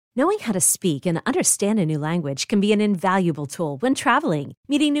Knowing how to speak and understand a new language can be an invaluable tool when traveling,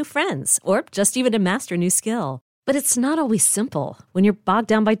 meeting new friends, or just even to master a new skill. But it's not always simple when you're bogged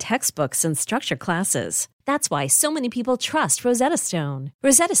down by textbooks and structured classes. That's why so many people trust Rosetta Stone.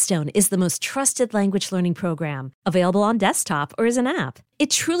 Rosetta Stone is the most trusted language learning program, available on desktop or as an app. It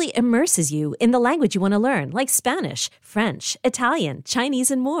truly immerses you in the language you want to learn, like Spanish, French, Italian,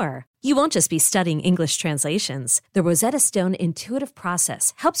 Chinese, and more. You won't just be studying English translations. The Rosetta Stone intuitive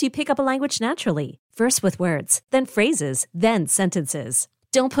process helps you pick up a language naturally, first with words, then phrases, then sentences.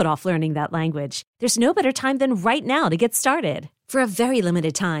 Don't put off learning that language. There's no better time than right now to get started. For a very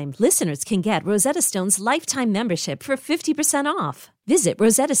limited time, listeners can get Rosetta Stone's lifetime membership for 50% off. Visit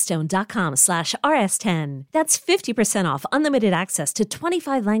rosettastone.com/rs10. That's 50% off unlimited access to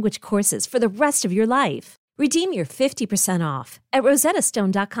 25 language courses for the rest of your life. Redeem your 50% off at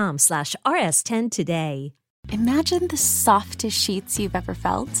rosettastone.com/rs10 today. Imagine the softest sheets you've ever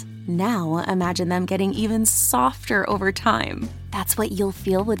felt. Now imagine them getting even softer over time. That's what you'll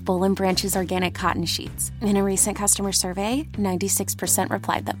feel with Boll & Branch's organic cotton sheets. In a recent customer survey, 96%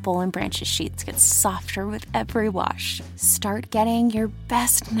 replied that Boll & Branch's sheets get softer with every wash. Start getting your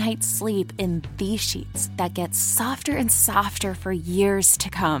best night's sleep in these sheets that get softer and softer for years to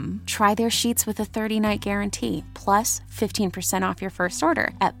come. Try their sheets with a 30-night guarantee, plus 15% off your first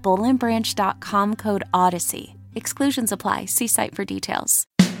order at bollandbranch.com code Odyssey. Exclusions apply. See site for details.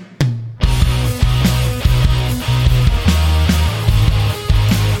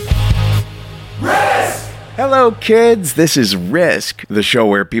 Hello, kids. This is Risk, the show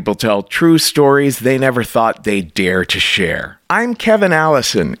where people tell true stories they never thought they'd dare to share. I'm Kevin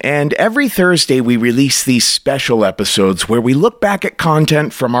Allison, and every Thursday we release these special episodes where we look back at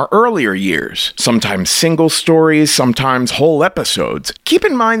content from our earlier years. Sometimes single stories, sometimes whole episodes. Keep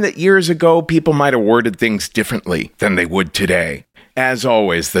in mind that years ago, people might have worded things differently than they would today. As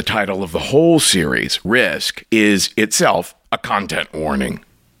always, the title of the whole series, Risk, is itself a content warning.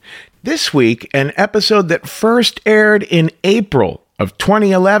 This week, an episode that first aired in April of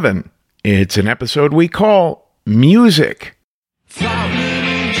 2011. It's an episode we call Music.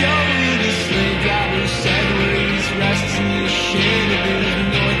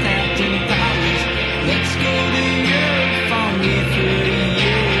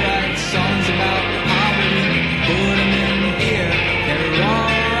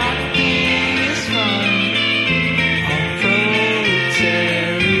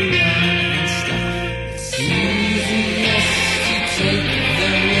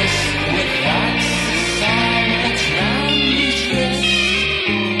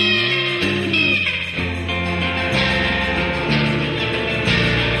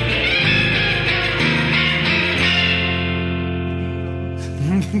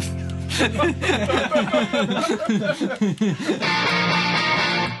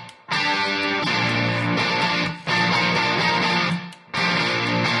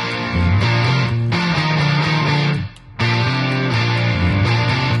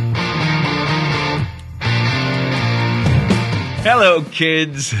 Hello,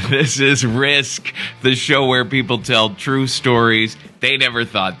 kids. This is Risk, the show where people tell true stories they never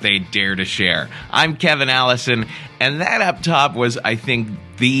thought they'd dare to share. I'm Kevin Allison, and that up top was, I think,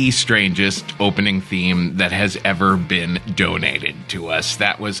 the strangest opening theme that has ever been donated to us.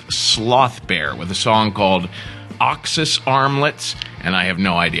 That was Sloth Bear with a song called Oxus Armlets, and I have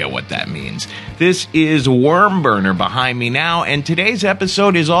no idea what that means. This is Wormburner behind me now, and today's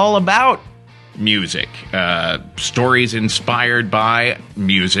episode is all about music, stories inspired by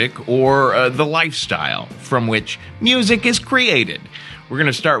music or the lifestyle from which music is created. We're going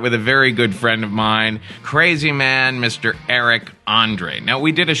to start with a very good friend of mine, crazy man, Mr. Eric Andre. Now,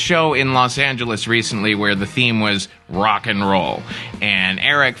 we did a show in Los Angeles recently where the theme was rock and roll, and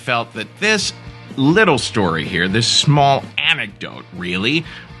Eric felt that this little story here, this small anecdote, really,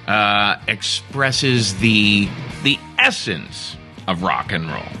 expresses the essence of rock and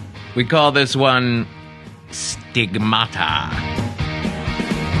roll. We call this one Stigmata.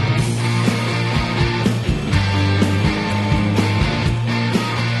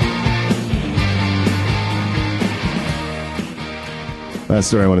 That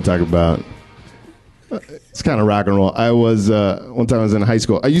story I want to talk about. It's kind of rock and roll. I was, one time I was in high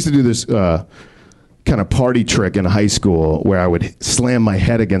school. I used to do this kind of party trick in high school where I would slam my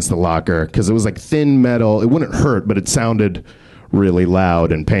head against the locker because it was like thin metal. It wouldn't hurt, but it sounded really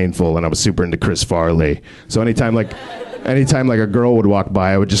loud and painful, and I was super into Chris Farley. So anytime like a girl would walk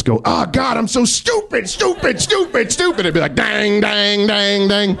by, I would just go, "Oh God, I'm so stupid. It'd be like dang, dang, dang,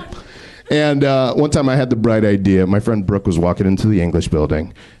 dang. And one time I had the bright idea. My friend Brooke was walking into the English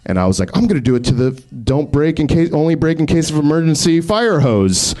building, and I was like, I'm going to do it to the only break in case of emergency fire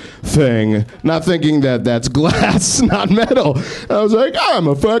hose thing, not thinking that that's glass, not metal. And I was like, I'm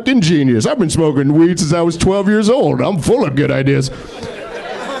a fucking genius. I've been smoking weed since I was 12 years old. I'm full of good ideas.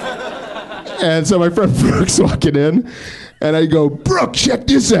 And so my friend Brooke's walking in, and I go, Brooke, check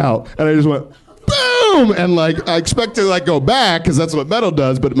this out. And I just went, boom! And like, I expect to like go back, because that's what metal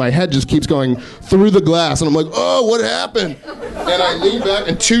does, but my head just keeps going through the glass, and I'm like, oh, what happened? And I lean back,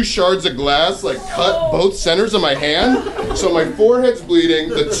 and 2 shards of glass like cut both centers of my hand. So my forehead's bleeding,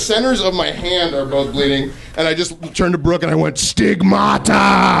 the centers of my hand are both bleeding, and I just turned to Brooke and I went,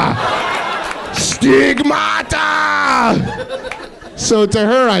 Stigmata! Stigmata! So to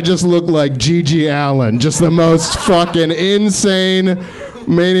her, I just look like Gigi Allen, just the most fucking insane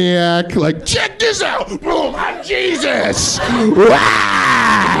maniac. Like, check this out! Boom, I'm Jesus!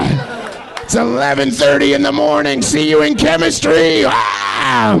 Wah! It's 11:30 in the morning. See you in chemistry.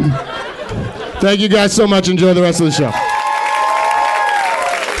 Wah! Thank you guys so much. Enjoy the rest of the show.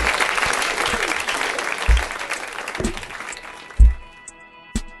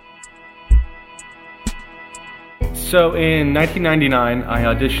 So in 1999, I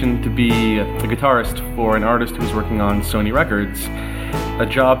auditioned to be a guitarist for an artist who was working on Sony Records, a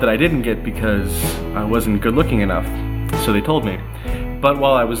job that I didn't get because I wasn't good looking enough, so they told me. But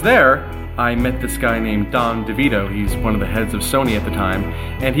while I was there, I met this guy named Don DeVito. He's one of the heads of Sony at the time,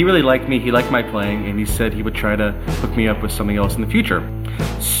 and he really liked me, he liked my playing, and he said he would try to hook me up with something else in the future.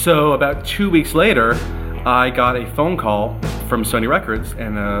 So about 2 weeks later, I got a phone call from Sony Records,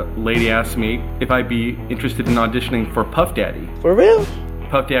 and a lady asked me if I'd be interested in auditioning for Puff Daddy. For real?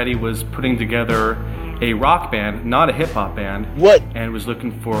 Puff Daddy was putting together a rock band, not a hip-hop band. What? And was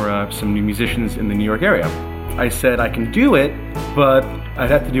looking for some new musicians in the New York area. I said I can do it, but I'd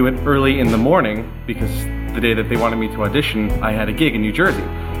have to do it early in the morning, because the day that they wanted me to audition, I had a gig in New Jersey.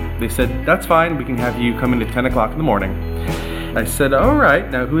 They said, that's fine, we can have you come in at 10 o'clock in the morning. I said, all right,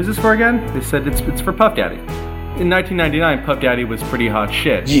 now who is this for again? They said, it's for Puff Daddy. In 1999, Puff Daddy was pretty hot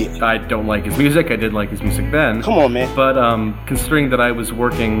shit. Yeah. I don't like his music. I did like his music then. Come on, man. But considering that I was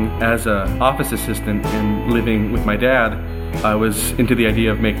working as an office assistant and living with my dad, I was into the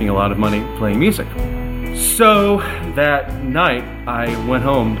idea of making a lot of money playing music. So that night, I went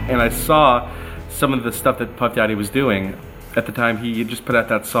home and I saw some of the stuff that Puff Daddy was doing. At the time, he had just put out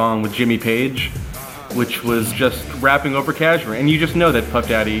that song with Jimmy Page, which was just rapping over Kashmir. And you just know that Puff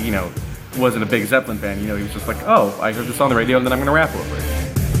Daddy, you know, wasn't a big Zeppelin fan. You know, he was just like, oh, I heard this on the radio and then I'm going to rap over it.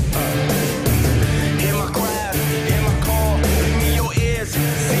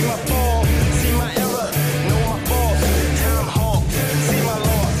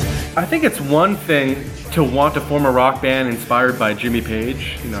 I think it's one thing to want to form a rock band inspired by Jimmy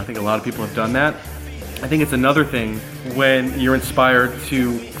Page. You know, I think a lot of people have done that. I think it's another thing when you're inspired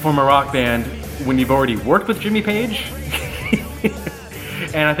to form a rock band when you've already worked with Jimmy Page.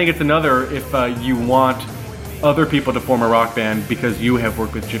 And I think it's another if you want other people to form a rock band because you have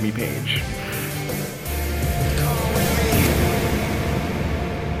worked with Jimmy Page.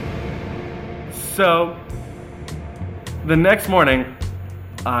 So, the next morning,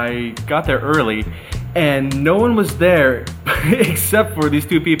 I got there early, and no one was there except for these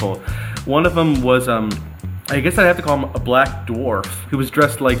 2 people. One of them was, I guess I'd have to call him a black dwarf, who was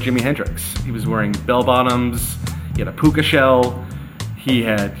dressed like Jimi Hendrix. He was wearing bell-bottoms, he had a puka shell, he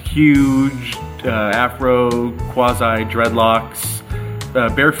had huge afro, quasi-dreadlocks,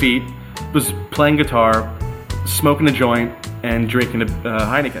 bare feet, was playing guitar, smoking a joint, and drinking a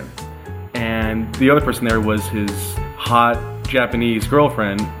Heineken. And the other person there was his hot Japanese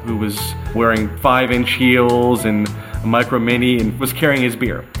girlfriend, who was wearing 5-inch heels and a micro mini and was carrying his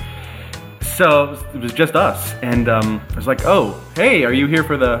beer. So it was just us, and I was like, oh, hey, are you here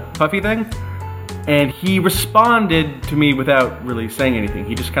for the Puffy thing? And he responded to me without really saying anything.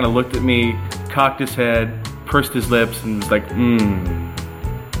 He just kind of looked at me, cocked his head, pursed his lips, and was like,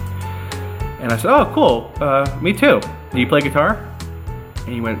 And I said, oh, cool, me too. Do you play guitar?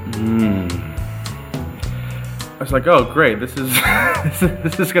 And he went, I was like, oh, great, this is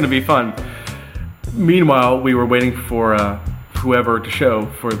this is gonna be fun. Meanwhile, we were waiting for whoever to show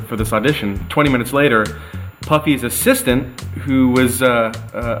for this audition. 20 minutes later, Puffy's assistant, who was a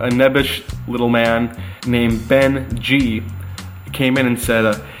nebbish little man named Ben G, came in and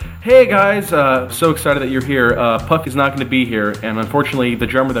said, hey guys, so excited that you're here. Puffy's not going to be here, and unfortunately the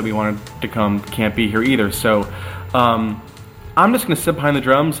drummer that we wanted to come can't be here either, so I'm just going to sit behind the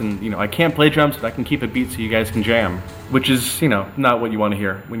drums, and, you know, I can't play drums, but I can keep a beat so you guys can jam, which is, you know, not what you want to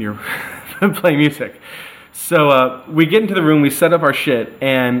hear when you're playing music. So we get into the room, we set up our shit,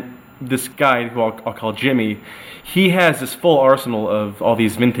 and this guy, who I'll call Jimmy, he has this full arsenal of all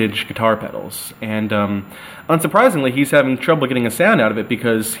these vintage guitar pedals. And unsurprisingly, he's having trouble getting a sound out of it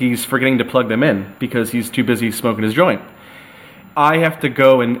because he's forgetting to plug them in because he's too busy smoking his joint. I have to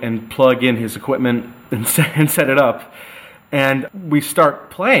go and plug in his equipment and set it up. And we start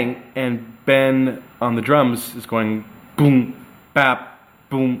playing, and Ben on the drums is going boom, bap,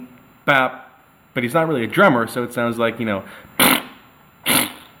 boom, bap. But he's not really a drummer, so it sounds like, and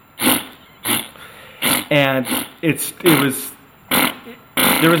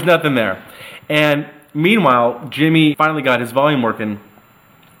there was nothing there. And meanwhile, Jimmy finally got his volume working.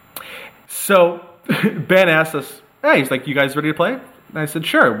 So Ben asked us, hey, he's like, you guys ready to play? And I said,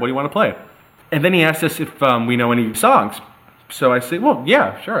 sure, what do you want to play? And then he asked us if we know any songs. So I said, well,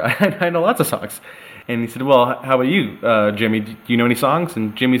 yeah, sure, I know lots of songs. And he said, well, how about you, Jimmy? Do you know any songs?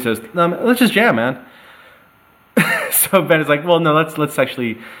 And Jimmy says, no, let's just jam, man. So Ben is like, well, no, let's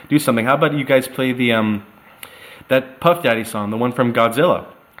actually do something. How about you guys play that Puff Daddy song, the one from Godzilla?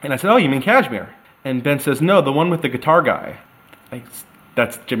 And I said, oh, you mean Kashmir? And Ben says, no, the one with the guitar guy.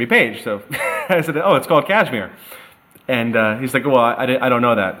 That's Jimmy Page. So I said, oh, it's called Kashmir. And he's like, well, I don't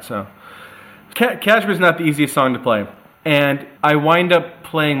know that. So Kashmir's not the easiest song to play. And I wind up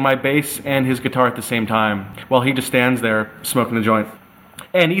playing my bass and his guitar at the same time while he just stands there smoking the joint.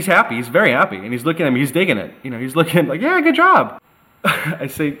 And he's happy. He's very happy. And he's looking at me. He's digging it. He's looking like, yeah, good job. I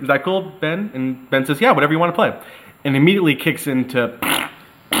say, is that cool, Ben? And Ben says, yeah, whatever you want to play. And immediately kicks into...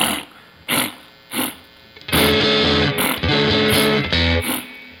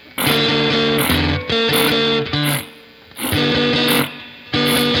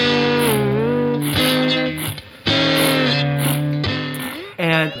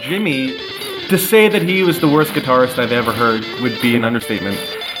 And Jimmy, to say that he was the worst guitarist I've ever heard would be an understatement.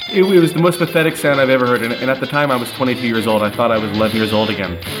 It was the most pathetic sound I've ever heard, and at the time I was 22 years old. I thought I was 11 years old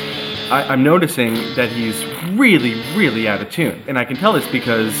again. I'm noticing that he's really, really out of tune, and I can tell this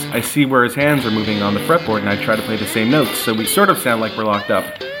because I see where his hands are moving on the fretboard, and I try to play the same notes, so we sort of sound like we're locked up,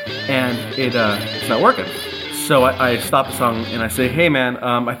 and it's not working. So I stop the song, and I say, hey man,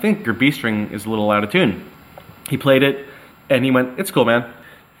 I think your B string is a little out of tune. He played it, and he went, it's cool, man.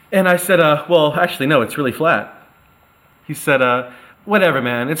 And I said, well, actually, no, it's really flat. He said, whatever,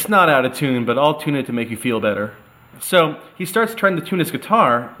 man, it's not out of tune, but I'll tune it to make you feel better. So he starts trying to tune his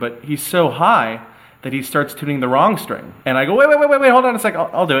guitar, but he's so high that he starts tuning the wrong string. And I go, wait, hold on a sec,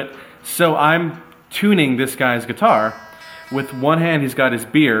 I'll do it. So I'm tuning this guy's guitar. With one hand, he's got his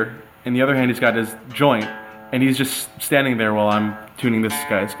beer, and the other hand, he's got his joint, and he's just standing there while I'm tuning this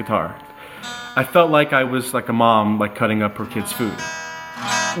guy's guitar. I felt like I was like a mom, like cutting up her kid's food.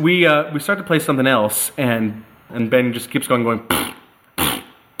 We start to play something else, and Ben just keeps going.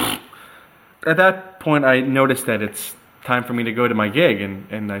 At that point, I noticed that it's time for me to go to my gig,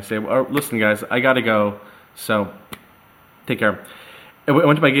 and I say, well, listen, guys, I gotta go, so take care. I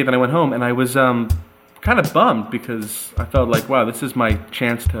went to my gig, then I went home, and I was kind of bummed because I felt like, wow, this is my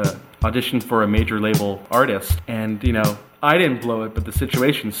chance to audition for a major label artist, and I didn't blow it, but the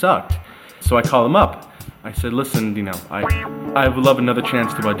situation sucked. So I call him up. I said, listen, I would love another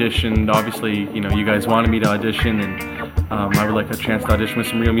chance to audition. Obviously, you guys wanted me to audition, and I would like a chance to audition with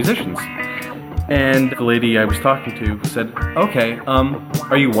some real musicians. And the lady I was talking to said, okay,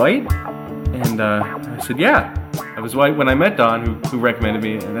 are you white? And I said, yeah. I was white when I met Don, who recommended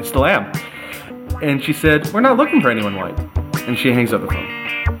me, and I still am. And she said, we're not looking for anyone white. And she hangs up the phone.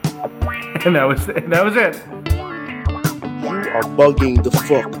 And that was it. You are bugging the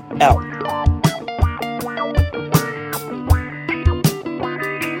fuck out.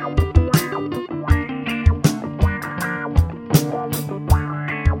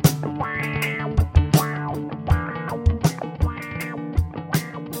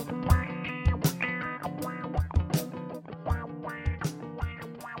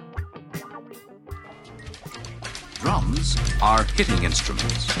 Drums are hitting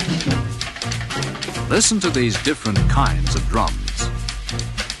instruments. Listen to these different kinds of drums.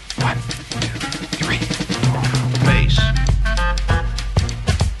 1, 2, 3, 4. Bass.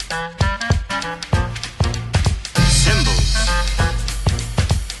 Cymbals.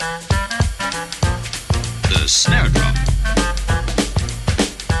 The snare drum.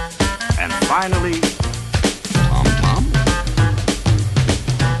 And finally, tom-tom.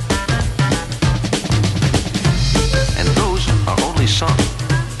 And those are only some.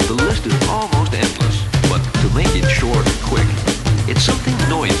 The list is almost endless, but to make it short and quick, it's something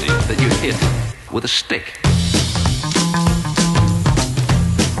noisy that you hit with a stick.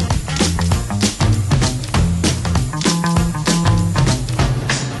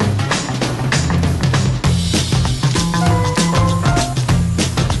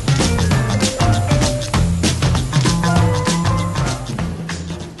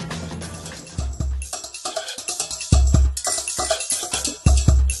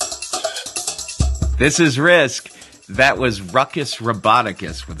 This is Risk. That was Ruckus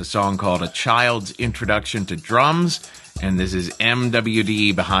Roboticus with a song called A Child's Introduction to Drums, and this is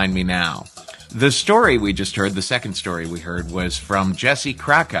MWD behind me now. The story we just heard, the second story we heard, was from Jesse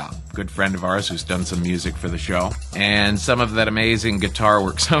Krakow, good friend of ours who's done some music for the show. And some of that amazing guitar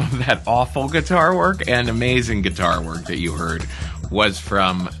work, some of that awful guitar work and amazing guitar work that you heard was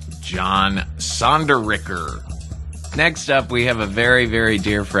from John Sonderricker. Next up, we have a very, very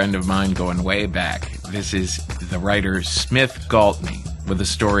dear friend of mine going way back. This is the writer Smith Galtney with a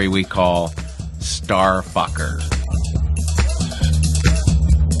story we call Starfucker.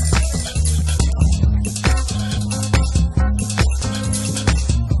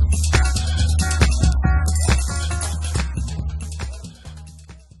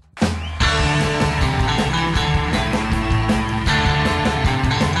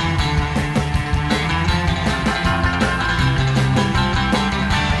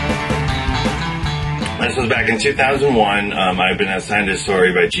 This was back in 2001. I've been assigned a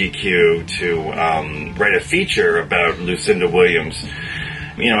story by GQ to write a feature about Lucinda Williams.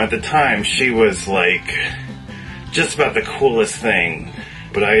 You know, at the time, she was like just about the coolest thing.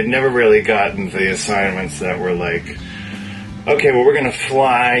 But I had never really gotten the assignments that were like, okay, well, we're going to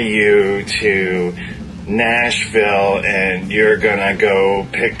fly you to Nashville and you're going to go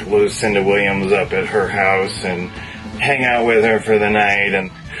pick Lucinda Williams up at her house and hang out with her for the night. And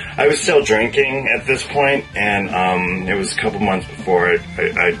I was still drinking at this point, and it was a couple months before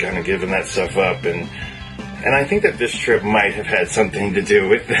I'd kind of given that stuff up, and I think that this trip might have had something to do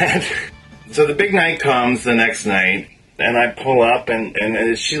with that. So the big night comes the next night, and I pull up,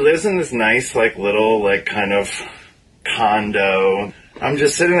 and she lives in this nice, like, little, like, kind of condo. I'm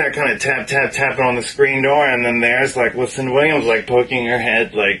just sitting there kind of tapping on the screen door, and then there's, like, Lucinda Williams, like, poking her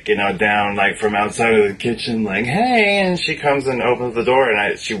head, like, you know, down, like, from outside of the kitchen, like, hey, and she comes and opens the door,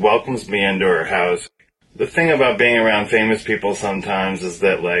 and she welcomes me into her house. The thing about being around famous people sometimes is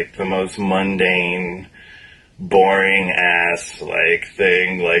that, like, the most mundane, boring ass, like,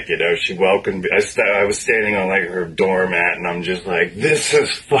 thing, like, you know, she welcomed me. I was standing on, like, her doormat, and I'm just like, this is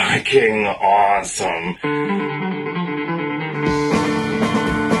fucking awesome.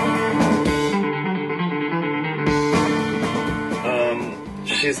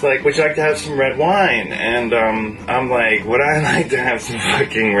 She's like, would you like to have some red wine? And I'm like, would I like to have some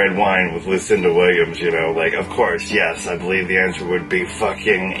fucking red wine with Lucinda Williams, you know? Like, of course, yes. I believe the answer would be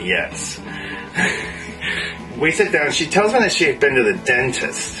fucking yes. We sit down. She tells me that she had been to the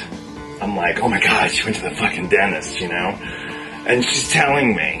dentist. I'm like, oh my God, she went to the fucking dentist, you know? And she's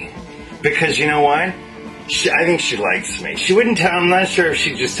telling me. Because you know what? I think she likes me. She wouldn't tell, I'm not sure if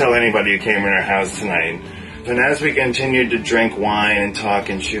she'd just tell anybody who came in her house tonight. And as we continued to drink wine and talk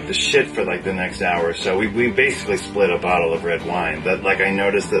and shoot the shit for like the next hour or so, we basically split a bottle of red wine. That, like, I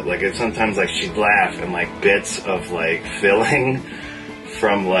noticed that, like, it sometimes, like, she'd laugh and, like, bits of, like, filling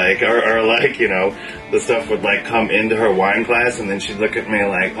from, like, or like, you know, the stuff would, like, come into her wine glass, and then she'd look at me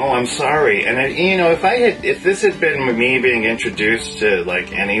like, oh, I'm sorry. And, you know, if this had been me being introduced to,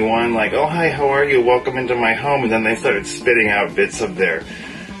 like, anyone, like, oh, hi, how are you? Welcome into my home. And then they started spitting out bits of their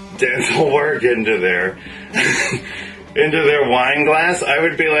dental work into their wine glass, I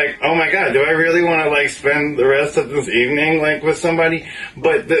would be like, oh my God, do I really want to, like, spend the rest of this evening, like, with somebody?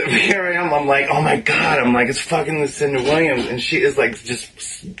 But here I am, I'm like, oh my God, I'm like, it's fucking Lucinda Williams, and she is, like,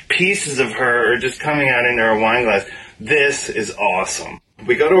 just pieces of her are just coming out into her wine glass. This is awesome.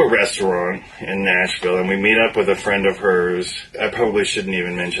 We go to a restaurant in Nashville, and we meet up with a friend of hers. I probably shouldn't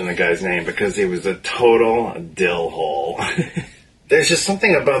even mention the guy's name, because he was a total dill hole. There's just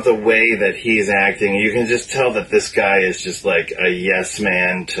something about the way that he's acting. You can just tell that this guy is just like a yes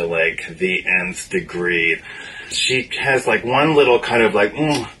man to like the nth degree. She has like one little kind of like,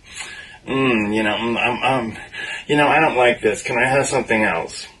 you know, I don't like this. Can I have something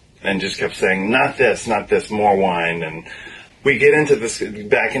else? And just kept saying, not this, more wine. And we get into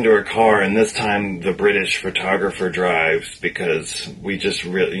back into her car, and this time the British photographer drives, because we just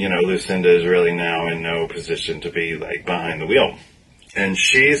really, you know, Lucinda is really now in no position to be like behind the wheel. And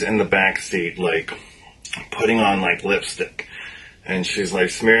she's in the back seat, like, putting on, like, lipstick. And she's,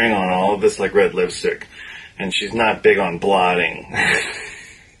 like, smearing on all of this, like, red lipstick. And she's not big on blotting.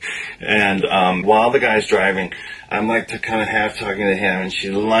 And while the guy's driving, I'm, like, kind of half talking to him. And she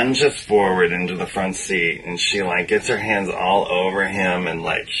lunges forward into the front seat. And she, like, gets her hands all over him. And,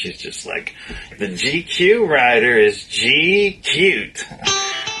 like, she's just like, the GQ rider is G-cute.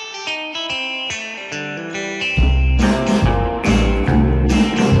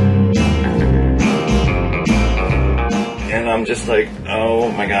 And I'm just like, oh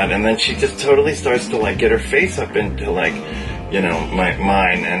my God. And then she just totally starts to like get her face up into like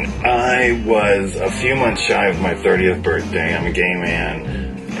mine. And I was a few months shy of my 30th birthday. I'm a gay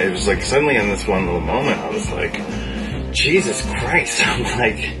man. It was like suddenly in this one little moment, I was like, Jesus Christ. I'm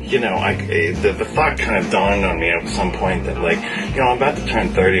like, the thought kind of dawned on me at some point that like, I'm about to turn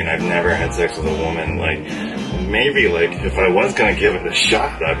 30 and I've never had sex with a woman. Like, maybe like if I was going to give it a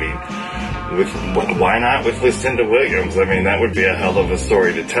shot, I mean, why not with Lucinda Williams? I mean, that would be a hell of a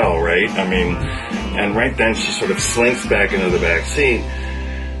story to tell, right? I mean, and right then she sort of slinks back into the back seat.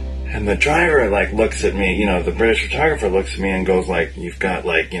 And the driver, like, looks at me, the British photographer looks at me and goes, like, you've got,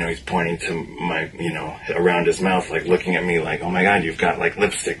 like, he's pointing to my, around his mouth, like, looking at me like, oh my God, you've got, like,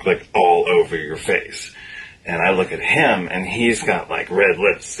 lipstick, like, all over your face. And I look at him, and he's got, like, red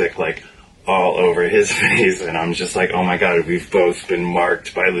lipstick, like, all over his face. And I'm just like, oh my God, we've both been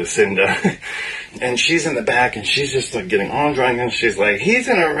marked by Lucinda. And she's in the back, and she's just, like, getting all drunk, and she's like, he's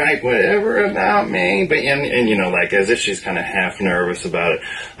gonna write whatever about me. But, and like, as if she's kind of half nervous about it.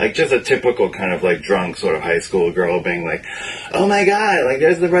 Like, just a typical kind of, like, drunk sort of high school girl being like, oh my God, like,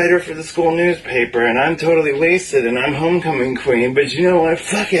 there's the writer for the school newspaper, and I'm totally wasted, and I'm homecoming queen, but you know what?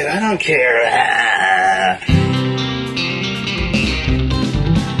 Fuck it, I don't care. Ah.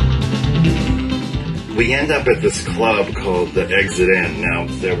 We end up at this club called the Exit Inn. Now,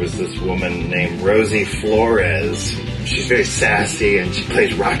 there was this woman named Rosie Flores. She's very sassy, and she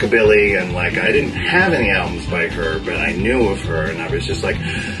plays rockabilly, and, like, I didn't have any albums by her, but I knew of her, and I was just like,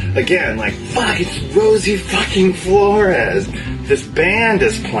 again, like, fuck, it's Rosie fucking Flores. This band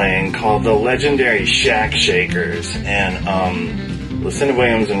is playing called the legendary Shack Shakers, and, Lucinda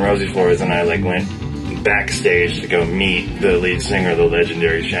Williams and Rosie Flores and I, like, went backstage to go meet the lead singer of the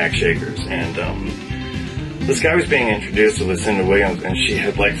legendary Shack Shakers, and, this guy was being introduced to Lucinda Williams, and she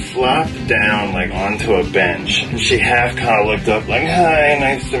had, like, flopped down, like, onto a bench. And she half kind of looked up, like, hi,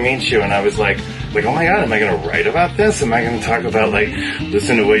 nice to meet you. And I was like, oh my God, am I going to write about this? Am I going to talk about, like,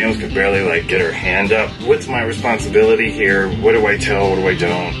 Lucinda Williams could barely, like, get her hand up? What's my responsibility here? What do I tell? What do I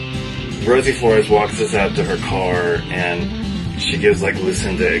don't? Rosie Flores walks us out to her car, and she gives, like,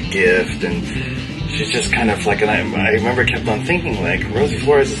 Lucinda a gift, and she's just kind of like, and I remember kept on thinking, like, Rosie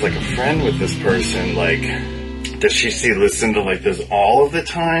Flores is like a friend with this person, like, does she see Lucinda like this all of the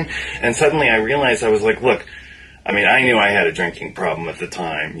time? And suddenly I realized, I was like, look, I mean, I knew I had a drinking problem at the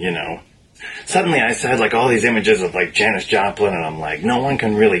time, Suddenly I had, like, all these images of, like, Janis Joplin, and I'm like, no one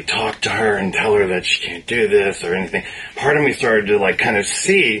can really talk to her and tell her that she can't do this or anything. Part of me started to, like, kind of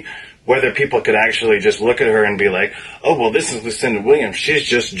see whether people could actually just look at her and be like, oh, well, this is Lucinda Williams. She's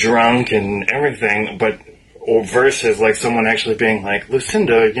just drunk and everything. Or versus, like, someone actually being like,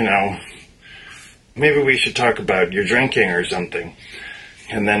 Lucinda, maybe we should talk about your drinking or something.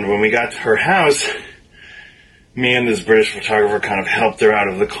 And then when we got to her house, me and this British photographer kind of helped her out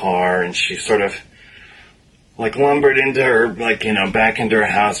of the car, and she sort of, like, lumbered into her, like, back into her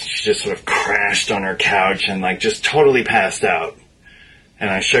house. She just sort of crashed on her couch and, like, just totally passed out. And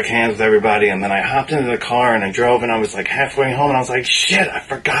I shook hands with everybody, and then I hopped into the car, and I drove, and I was, like, halfway home, and I was like, shit, I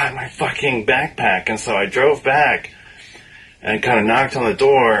forgot my fucking backpack. And so I drove back and kind of knocked on the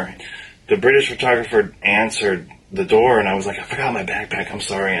door. The British photographer answered the door, and I was like, I forgot my backpack, I'm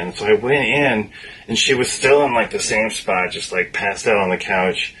sorry. And so I went in, and she was still in, like, the same spot, just, like, passed out on the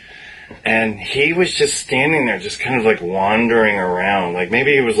couch. And he was just standing there, just kind of, like, wandering around. Like,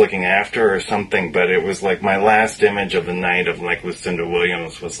 maybe he was looking after her or something, but it was, like, my last image of the night of, like, Lucinda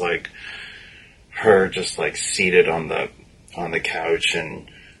Williams was, like, her just, like, seated on the couch, and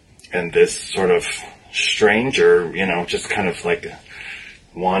this sort of stranger, just kind of, like,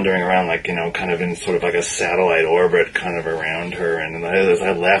 wandering around, like, kind of in sort of like a satellite orbit kind of around her. And as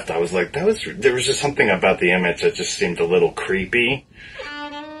I left, I was like, there was just something about the image that just seemed a little creepy.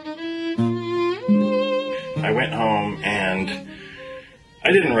 I went home, and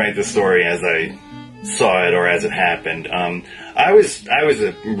I didn't write the story as I saw it or as it happened. I was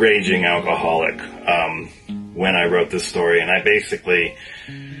a raging alcoholic when I wrote this story, and I basically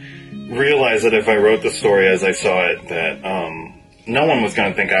realized that if I wrote the story as I saw it, that no one was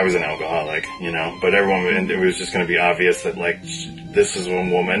going to think I was an alcoholic, but it was just going to be obvious that, like, this is a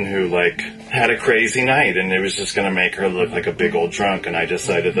woman who, like, had a crazy night, and it was just going to make her look like a big old drunk. And I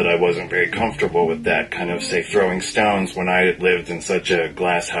decided that I wasn't very comfortable with that kind of, say, throwing stones when I lived in such a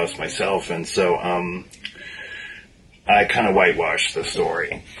glass house myself. And so I kind of whitewashed the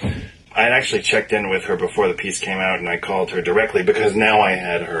story. I had actually checked in with her before the piece came out, and I called her directly because now I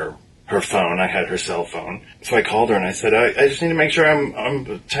had her phone. I had her cell phone. So I called her and I said, I just need to make sure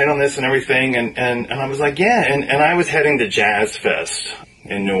I'm tight on this and everything. And I was like, yeah. And I was heading to Jazz Fest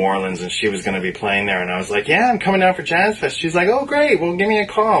in New Orleans, and she was going to be playing there. And I was like, yeah, I'm coming down for Jazz Fest. She's like, oh, great. Well, give me a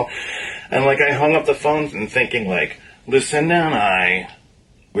call. And, like, I hung up the phone and thinking, like, Lucinda and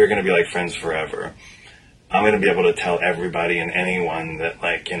we're going to be like friends forever. I'm going to be able to tell everybody and anyone that,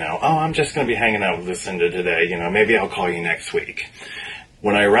 like, you know, oh, I'm just going to be hanging out with Lucinda today. You know, maybe I'll call you next week.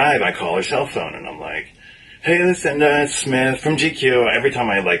 When I arrive, I call her cell phone, and I'm like, hey, Lucinda, it's Smith from GQ. Every time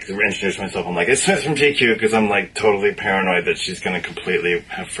I, like, introduce myself, I'm like, it's Smith from GQ, because I'm, like, totally paranoid that she's going to completely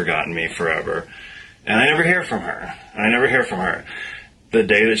have forgotten me forever. And I never hear from her. The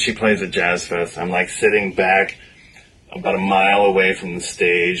day that she plays at Jazz Fest, I'm, like, sitting back about a mile away from the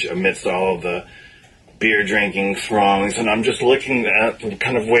stage amidst all of the beer-drinking throngs, and I'm just looking at them,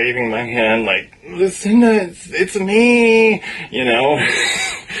 kind of waving my hand like, Lucinda, it's me, you know?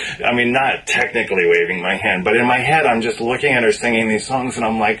 I mean, not technically waving my hand, but in my head, I'm just looking at her singing these songs, and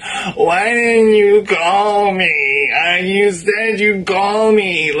I'm like, why didn't you call me? You said you'd call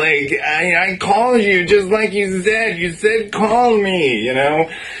me. Like, I called you just like you said. You said call me, you know?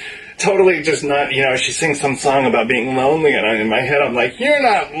 Totally just not, you know, she sings some song about being lonely, and in my head I'm like, you're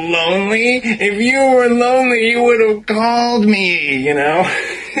not lonely. If you were lonely, you would have called me, you know?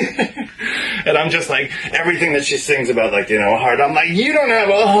 And I'm just like, everything that she sings about, like, you know, a heart, I'm like, you don't have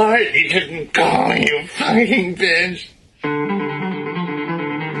a heart, you couldn't call me, you fucking bitch.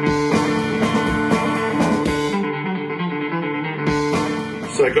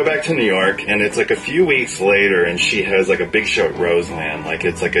 So I go back to New York, and it's like a few weeks later, and she has like a big show at Roseland. Like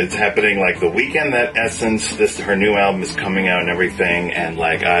it's happening like the weekend that Essence, her new album is coming out and everything. And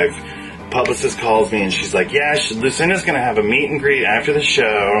like publicist calls me, and she's like, yeah, Lucinda's gonna have a meet and greet after the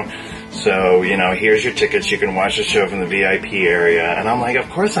show. So, you know, here's your tickets. You can watch the show from the VIP area. And I'm like, of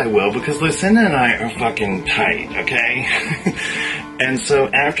course I will, because Lucinda and I are fucking tight, okay? And so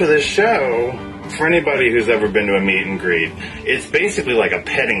after the show, for anybody who's ever been to a meet and greet, it's basically like a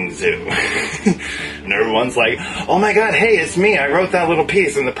petting zoo. And everyone's like, oh my God, hey, it's me. I wrote that little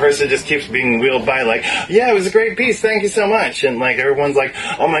piece. And the person just keeps being wheeled by like, yeah, it was a great piece. Thank you so much. And like, everyone's like,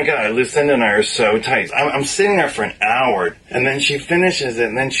 oh my God, Lucinda and I are so tight. I'm sitting there for an hour, and then she finishes it,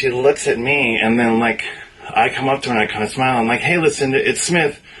 and then she looks at me, and then like, I come up to her and I kind of smile. I'm like, hey, Lucinda, it's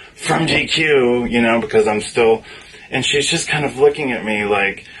Smith from GQ, you know, because I'm still, and she's just kind of looking at me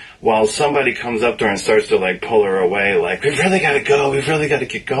like, while somebody comes up to her and starts to like pull her away, like, we've really got to go, we've really got to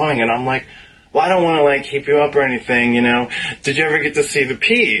get going. And I'm like, well, I don't want to like keep you up or anything, you know. Did you ever get to see the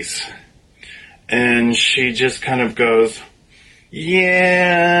piece? And she just kind of goes,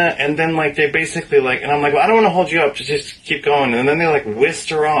 yeah. And then like they basically like, and I'm like, well, I don't want to hold you up, just keep going. And then they like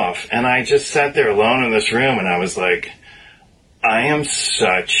whisked her off, and I just sat there alone in this room, and I was like, I am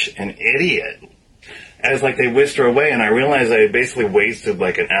such an idiot. As like they whisked her away, and I realized I had basically wasted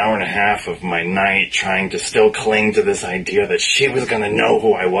like an hour and a half of my night trying to still cling to this idea that she was going to know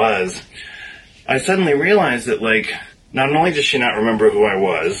who I was. I suddenly realized that like, not only did she not remember who I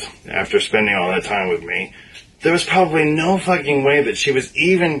was after spending all that time with me, there was probably no fucking way that she was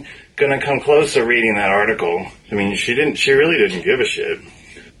even going to come close to reading that article. I mean, she really didn't give a shit.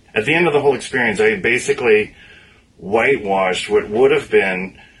 At the end of the whole experience, I basically whitewashed what would have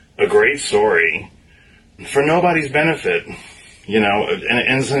been a great story for nobody's benefit, you know,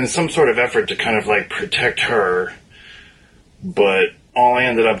 and in some sort of effort to kind of like protect her. But all I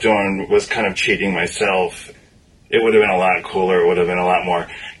ended up doing was kind of cheating myself. It would have been a lot cooler. It would have been a lot more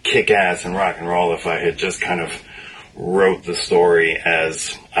kick-ass and rock and roll if I had just kind of wrote the story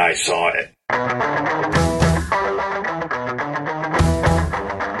as I saw it.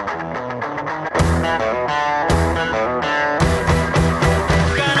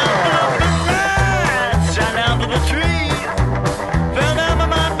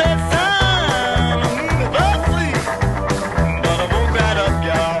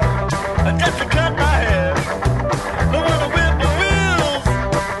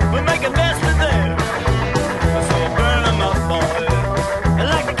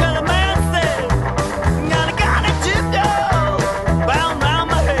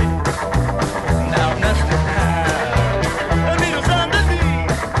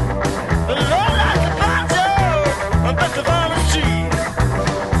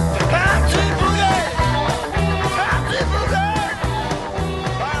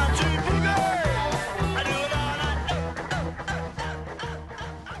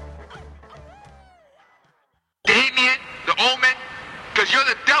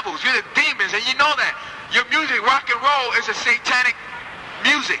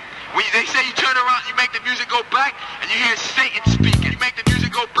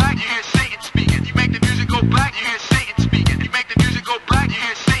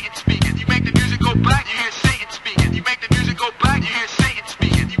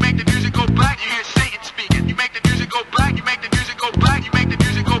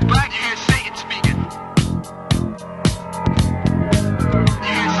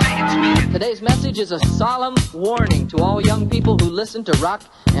 Today's message is a solemn warning to all young people who listen to rock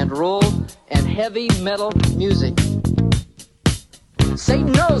and roll and heavy metal music.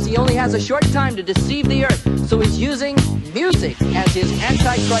 Satan knows he only has a short time to deceive the earth, so he's using music as his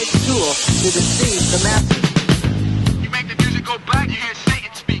antichrist tool to deceive the masses. You make the music go back, you hear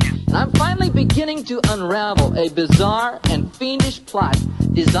Satan speaking. And I'm finally beginning to unravel a bizarre and fiendish plot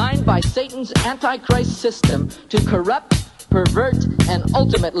designed by Satan's antichrist system to corrupt, pervert, and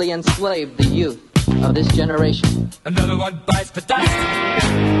ultimately enslave the youth of this generation. Another one bites the dust.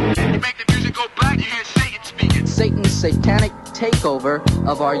 You make the music go back, you hear Satan speaking. Satan's satanic takeover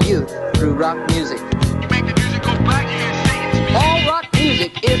of our youth through rock music. You make the music go back, you hear Satan speaking. All rock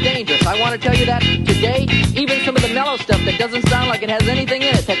music is dangerous. I want to tell you that today. Even some of the mellow stuff that doesn't sound like it has anything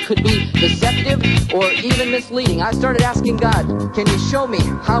in it that could be deceptive or even misleading. I started asking God, can you show me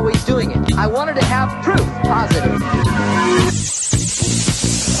how he's doing it? I wanted to have proof, positive.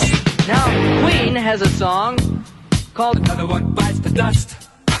 Now, Queen has a song called Another One Bites the Dust.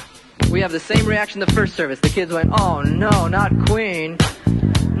 We have the same reaction the first service. The kids went, oh no, not Queen.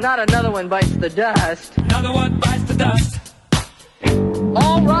 Not Another One Bites the Dust. Another one bites the dust.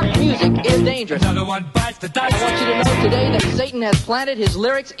 All rock music is dangerous. Another one bites the dust. I want you to know today that Satan has planted his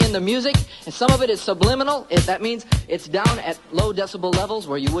lyrics in the music, and some of it is subliminal. That means it's down at low decibel levels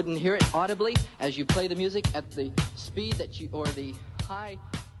where you wouldn't hear it audibly as you play the music at the speed that you, or the high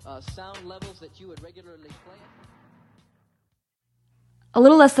sound levels that you would regularly play at. A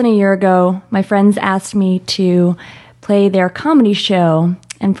little less than a year ago, my friends asked me to play their comedy show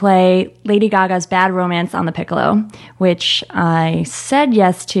and play Lady Gaga's Bad Romance on the piccolo, which I said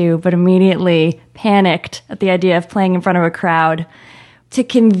yes to, but immediately panicked at the idea of playing in front of a crowd. To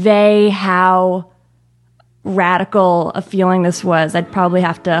convey how radical a feeling this was, I'd probably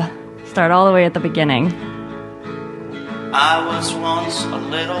have to start all the way at the beginning. I was once a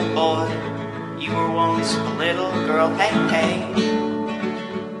little boy, you were once a little girl, hey, hey.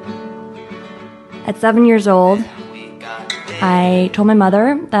 At 7 years old, I told my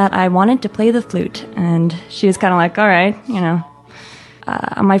mother that I wanted to play the flute, and she was kind of like, all right, you know.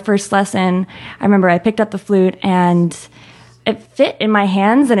 On my first lesson, I remember I picked up the flute, and it fit in my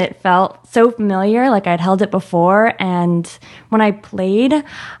hands, and it felt so familiar, like I'd held it before, and when I played,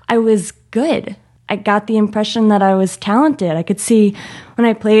 I was good. I got the impression that I was talented. I could see when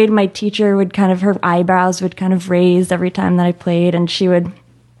I played, my teacher would her eyebrows would kind of raise every time that I played, and she would,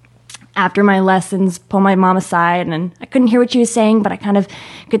 after my lessons, pull my mom aside, and I couldn't hear what she was saying, but I kind of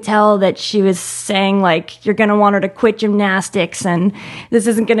could tell that she was saying, like, you're going to want her to quit gymnastics, and this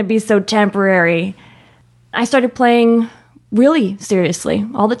isn't going to be so temporary. I started playing really seriously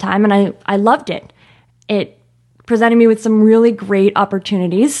all the time, and I loved it. It presented me with some really great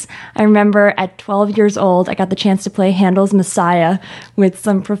opportunities. I remember at 12 years old, I got the chance to play Handel's Messiah with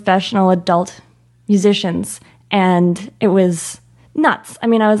some professional adult musicians, and it was nuts. I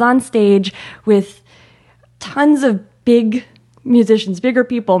mean, I was on stage with tons of big musicians, bigger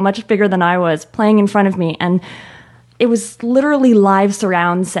people, much bigger than I was, playing in front of me, and it was literally live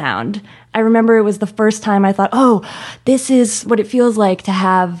surround sound. I remember it was the first time I thought, oh, this is what it feels like to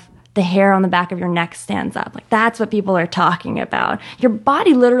have the hair on the back of your neck stands up. Like, that's what people are talking about. Your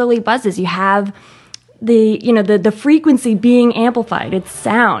body literally buzzes. You have the frequency being amplified. Its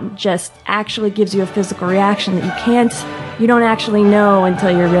sound just actually gives you a physical reaction that you don't actually know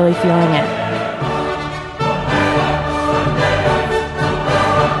until you're really feeling it.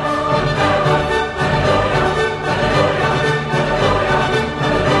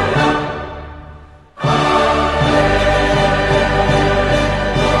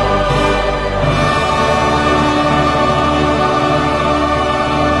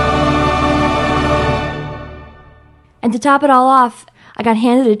 And to top it all off, I got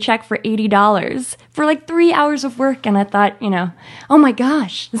handed a check for $80 for like 3 hours of work. And I thought, oh my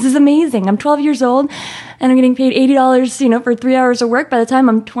gosh, this is amazing. I'm 12 years old and I'm getting paid $80, for 3 hours of work. By the time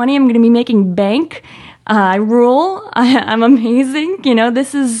I'm 20, I'm going to be making bank. I rule. I'm amazing.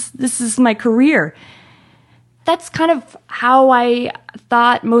 This is my career. That's kind of how I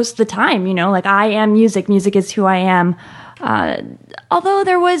thought most of the time, like I am music. Music is who I am. Although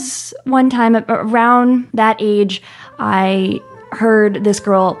there was one time around that age, I heard this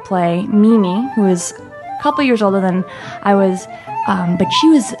girl play, Mimi, who was a couple years older than I was, but she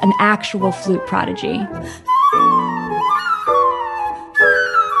was an actual flute prodigy.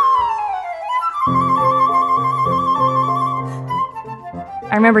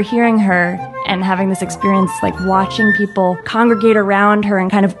 I remember hearing her and having this experience, like watching people congregate around her and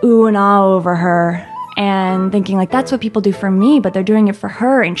kind of ooh and ah over her, and thinking like, that's what people do for me, but they're doing it for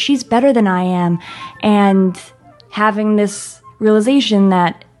her, and she's better than I am. And having this realization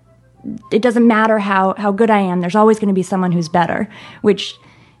that it doesn't matter how good I am, there's always going to be someone who's better, which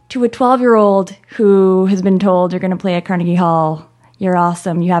to a 12-year-old who has been told you're going to play at Carnegie Hall, you're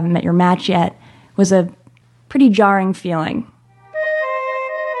awesome, you haven't met your match yet, was a pretty jarring feeling.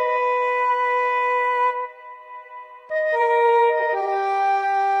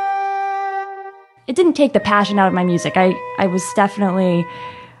 It didn't take the passion out of my music. I was definitely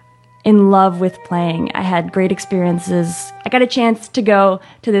in love with playing. I had great experiences. I got a chance to go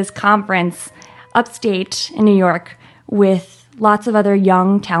to this conference upstate in New York with lots of other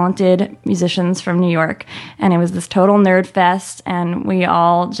young, talented musicians from New York. And it was this total nerd fest, and we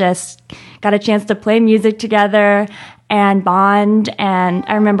all just got a chance to play music together and bond. And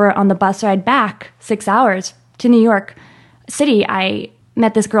I remember on the bus ride back, 6 hours to New York City, I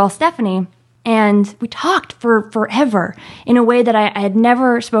met this girl, Stephanie, and we talked for forever in a way that I had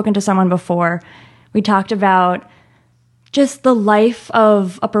never spoken to someone before. We talked about just the life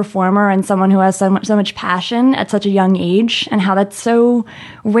of a performer and someone who has so much passion at such a young age, and how that's so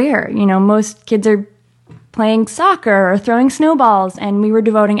rare. You know, most kids are playing soccer or throwing snowballs, and we were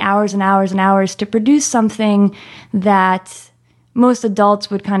devoting hours and hours and hours to produce something that most adults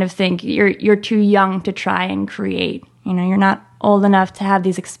would kind of think you're too young to try and create. You know, you're not old enough to have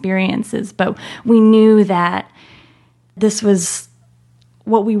these experiences, but we knew that this was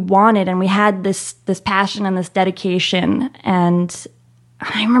what we wanted, and we had this passion and this dedication. And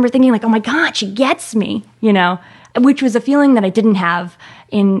I remember thinking, like, oh my God, she gets me, you know, which was a feeling that I didn't have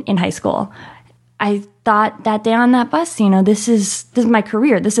in high school. I thought that day on that bus, you know, this is my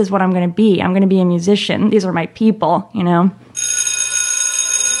career. This is what I'm going to be. I'm going to be a musician. These are my people, you know.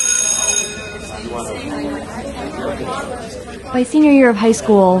 By senior year of high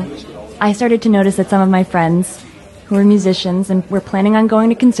school, I started to notice that some of my friends who were musicians and were planning on going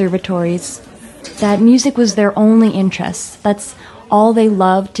to conservatories, that music was their only interest. That's all they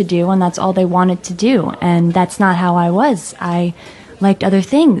loved to do, and that's all they wanted to do. And that's not how I was. I liked other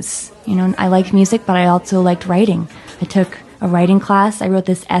things. You know, I liked music, but I also liked writing. I took a writing class. I wrote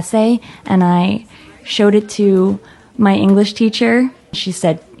this essay, and I showed it to my English teacher. She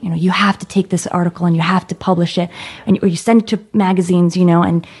said, you know, you have to take this article and you have to publish it, or you send it to magazines, you know,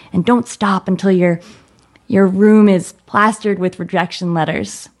 and don't stop until your room is plastered with rejection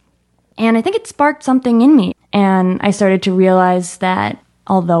letters. And I think it sparked something in me. And I started to realize that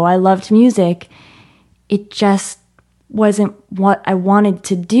although I loved music, it just wasn't what I wanted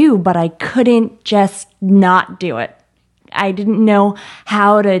to do, but I couldn't just not do it. I didn't know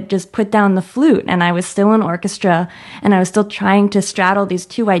how to just put down the flute, and I was still in orchestra, and I was still trying to straddle these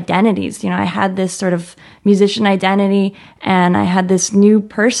two identities. You know, I had this sort of musician identity, and I had this new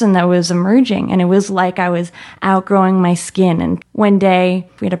person that was emerging, and it was like I was outgrowing my skin. And one day,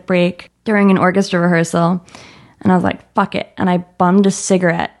 we had a break during an orchestra rehearsal, and I was like, fuck it, and I bummed a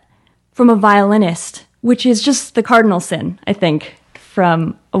cigarette from a violinist, which is just the cardinal sin, I think,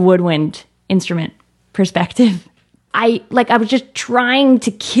 from a woodwind instrument perspective. I was just trying to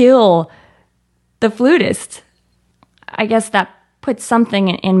kill the flutist. I guess that put something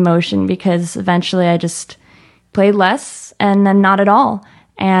in motion, because eventually I just played less and then not at all.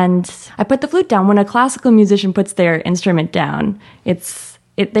 And I put the flute down. When a classical musician puts their instrument down,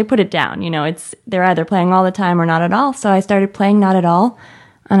 they put it down. You know, they're either playing all the time or not at all. So I started playing not at all,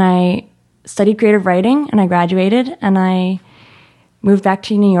 and I studied creative writing, and I graduated, and I moved back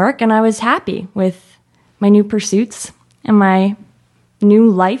to New York, and I was happy with my new pursuits and my new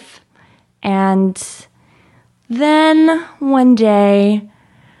life. And then one day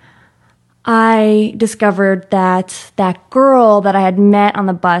I discovered that girl that I had met on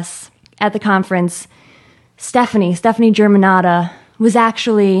the bus at the conference, Stephanie Germanata, was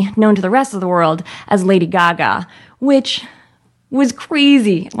actually known to the rest of the world as Lady Gaga, which was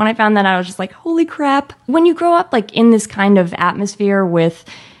crazy. When I found that out, I was just like, holy crap. When you grow up like in this kind of atmosphere with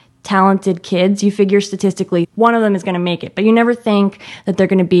talented kids, you figure statistically one of them is going to make it, but you never think that they're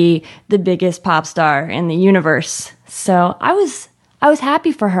going to be the biggest pop star in the universe. So I was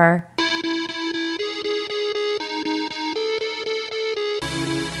happy for her.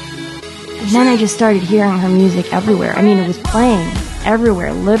 And then I just started hearing her music everywhere. I mean, it was playing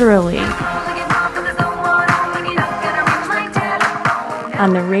everywhere, literally.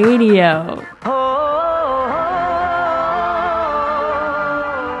 On the radio.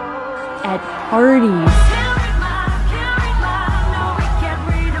 At parties.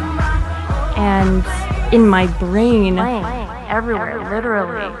 And in my brain. Everywhere,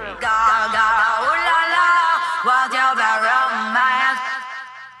 literally.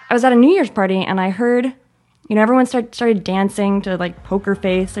 I was at a New Year's party and I heard You know, everyone started dancing to like Poker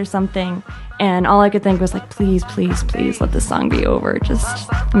Face or something. And all I could think was like, please, please, please let this song be over. Just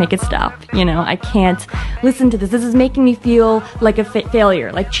make it stop. You know, I can't listen to this. This is making me feel like a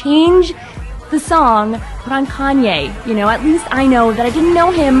failure. Like, change the song, put on Kanye. You know, at least I know that I didn't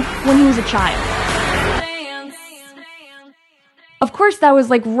know him when he was a child. Of course, that was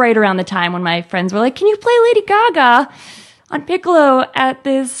like right around the time when my friends were like, can you play Lady Gaga on piccolo at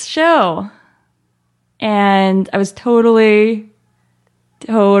this show? And I was totally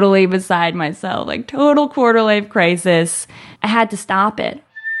beside myself, like total quarter life crisis. I had to stop it.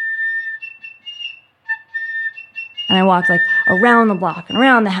 And I walked like around the block and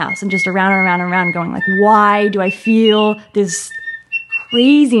around the house and just around and around and around going like, why do I feel this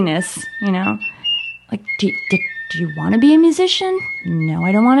craziness, you know? Like, do you want to be a musician? No,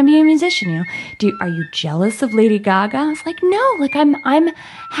 I don't want to be a musician, you know? Are you jealous of Lady Gaga? I was like, no, like I'm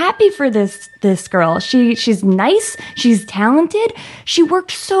happy for this girl. She's nice, she's talented. She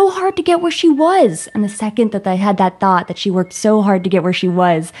worked so hard to get where she was. And the second that I had that thought that she worked so hard to get where she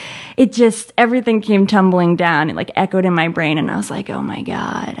was, it just, everything came tumbling down. It like echoed in my brain, and I was like, oh my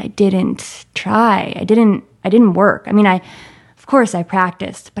God, I didn't try. I didn't work. I mean, of course I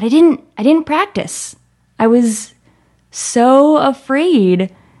practiced, but I didn't practice. I was so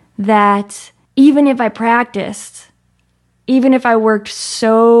afraid that even if I practiced, even if I worked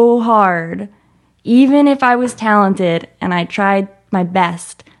so hard, even if I was talented and I tried my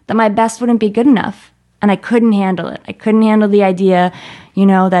best, that my best wouldn't be good enough. And I couldn't handle it. I couldn't handle the idea, you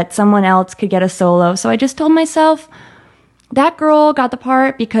know, that someone else could get a solo. So I just told myself, that girl got the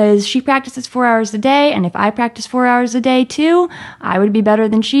part because she practices 4 hours a day, and if I practice 4 hours a day too, I would be better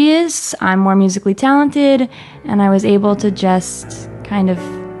than she is. I'm more musically talented, and I was able to just kind of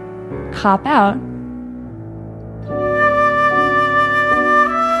cop out.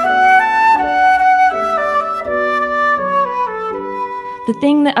 The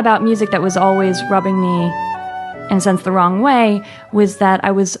thing about music that was always rubbing me, in a sense, the wrong way, was that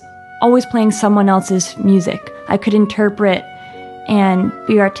I was always playing someone else's music. I could interpret and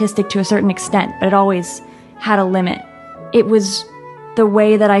be artistic to a certain extent, but it always had a limit. It was the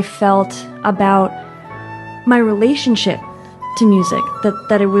way that I felt about my relationship to music,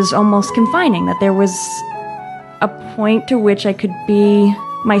 that it was almost confining, that there was a point to which I could be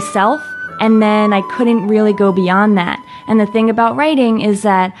myself, and then I couldn't really go beyond that. And the thing about writing is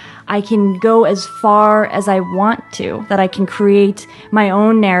that I can go as far as I want to, that I can create my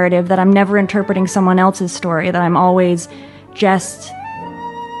own narrative, that I'm never interpreting someone else's story, that I'm always just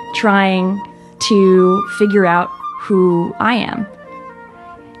trying to figure out who I am.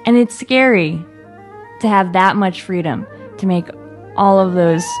 And it's scary to have that much freedom to make all of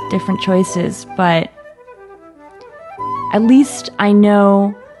those different choices, but at least I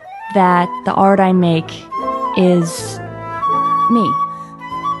know that the art I make is me.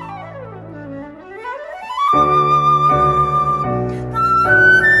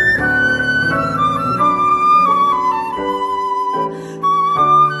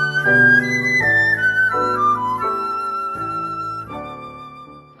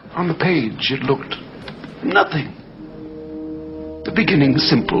 On the page, it looked nothing. The beginning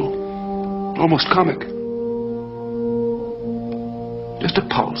simple, almost comic. Just a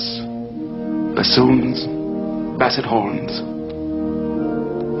pulse, bassoons, basset horns,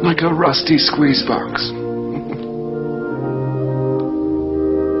 like a rusty squeeze box.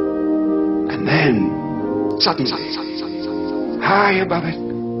 And then, suddenly, high above it,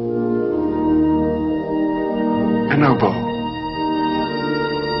 an oboe.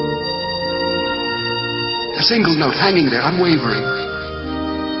 A single note hanging there, unwavering.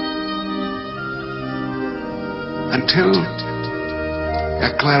 Until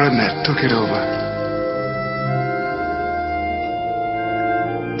a clarinet took it over.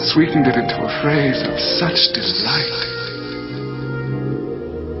 Sweetened it into a phrase of such delight.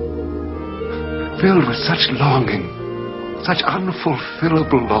 Filled with such longing, such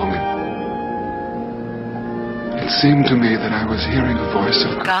unfulfillable longing. It seemed to me that I was hearing a voice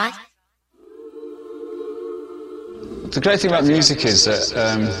of God. The great thing about music is that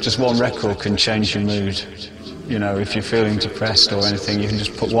just one record can change your mood. You know, if you're feeling depressed or anything, you can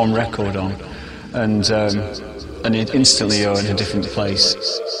just put one record on, and instantly you're in a different place.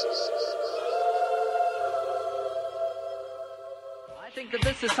 I think that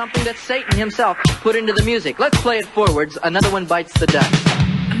this is something that Satan himself put into the music. Let's play it forwards. Another one bites the dust.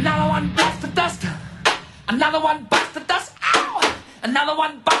 Another one bites the dust. Another one bites the dust. Ow! Another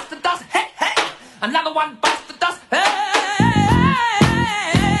one bites the dust. Hey, hey! Another one bites the dust. Hey!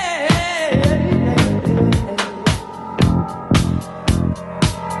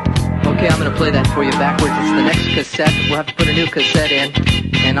 Okay, I'm going to play that for you backwards. It's the next cassette. We'll have to put a new cassette in.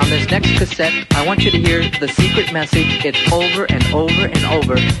 And on this next cassette, I want you to hear the secret message. It's over and over and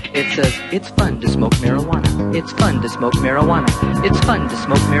over. It says, it's fun to smoke marijuana. It's fun to smoke marijuana. It's fun to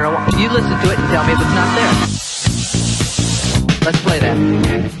smoke marijuana. You listen to it and tell me if it's not there. Let's play that.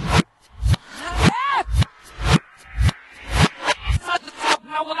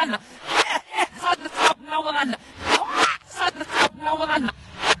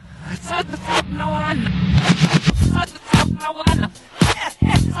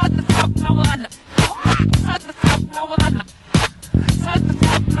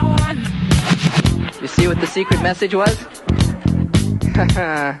 You see what the secret message was?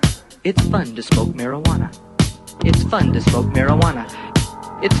 It's fun to smoke marijuana. It's fun to smoke marijuana.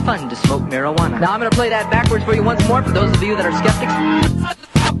 It's fun to smoke marijuana. Now I'm going to play that backwards for you once more for those of you that are skeptics.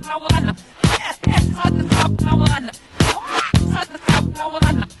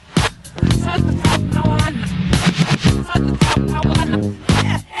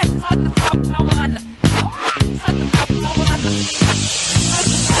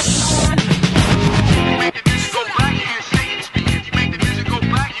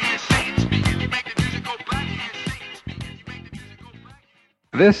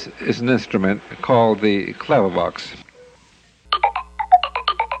 This is an instrument called the clavivox.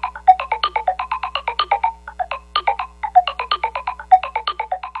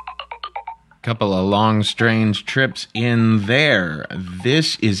 Couple of long, strange trips in there.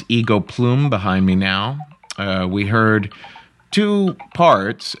 This is Ego Plume behind me now. We heard two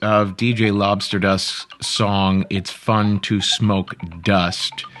parts of DJ Lobster Dust's song, It's Fun to Smoke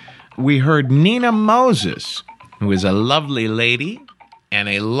Dust. We heard Nina Moses, who is a lovely lady and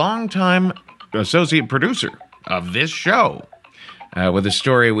a longtime associate producer of this show, with a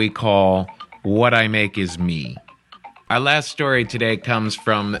story we call What I Make Is Me. Our last story today comes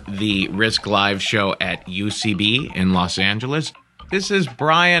from the Risk Live show at UCB in Los Angeles. This is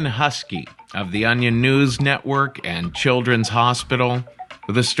Brian Husky of the Onion News Network and Children's Hospital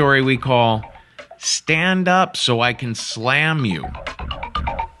with a story we call Stand Up So I Can Slam You.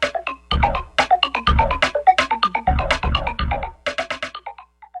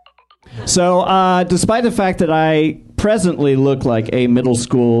 So, despite the fact that I presently look like a middle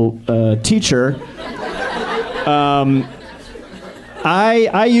school teacher, I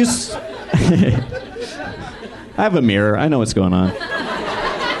used... I have a mirror. I know what's going on.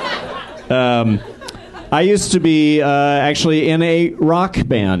 I used to be actually in a rock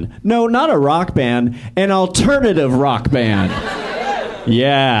band. No, not a rock band, an alternative rock band.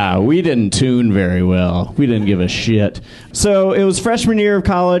 Yeah, we didn't tune very well. We didn't give a shit. So it was freshman year of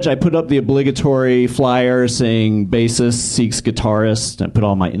college. I put up the obligatory flyer saying bassist seeks guitarist. I put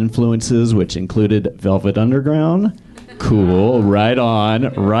all my influences, which included Velvet Underground. Cool. Right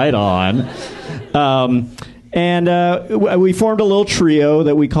on. Right on. And we formed a little trio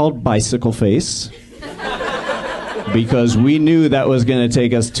that we called Bicycle Face because we knew that was going to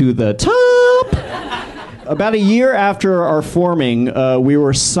take us to the top. About a year after our forming, we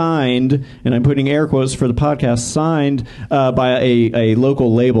were signed, and I'm putting air quotes for the podcast, signed by a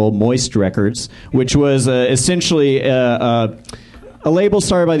local label, Moist Records, which was essentially a label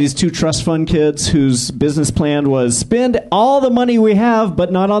started by these two trust fund kids whose business plan was spend all the money we have,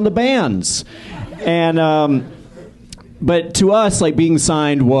 but not on the bands. And but to us, like, being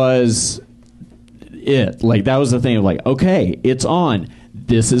signed was it. Like, that was the thing of like, okay, it's on.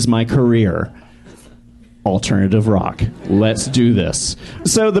 This is my career. Alternative rock. Let's do this.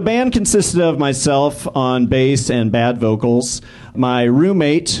 So the band consisted of myself on bass and bad vocals, my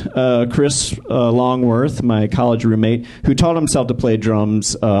roommate, Chris Longworth, my college roommate, who taught himself to play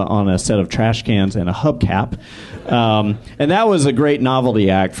drums on a set of trash cans and a hubcap. And that was a great novelty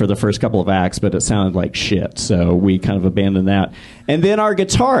act for the first couple of acts, but it sounded like shit, so we kind of abandoned that. And then our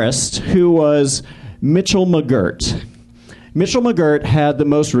guitarist, who was Mitchell McGirt. Mitchell McGirt had the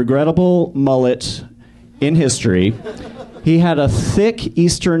most regrettable mullet in history. He had a thick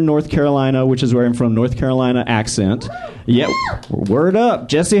Eastern North Carolina, which is where I'm from, North Carolina accent. Yep, word up,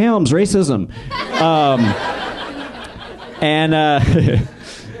 Jesse Helms, racism.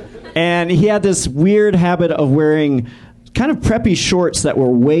 And he had this weird habit of wearing kind of preppy shorts that were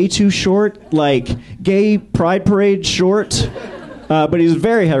way too short, like gay pride parade short. But he was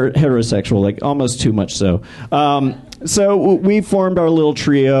very heterosexual, like almost too much so. So we formed our little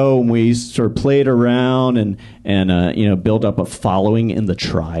trio, and we sort of played around and built up a following in the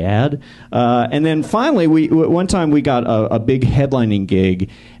triad. And then finally, one time we got a big headlining gig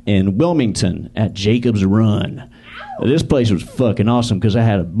in Wilmington at Jacob's Run. This place was fucking awesome because I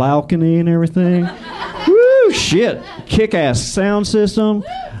had a balcony and everything. Woo, shit. Kick-ass sound system.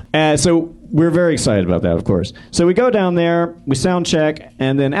 So we're very excited about that, of course. So we go down there, we sound check,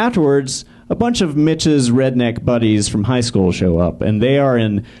 and then afterwards, a bunch of Mitch's redneck buddies from high school show up, and they are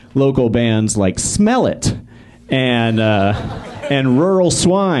in local bands like Smell It and Rural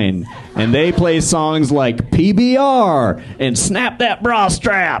Swine, and they play songs like PBR and Snap That Bra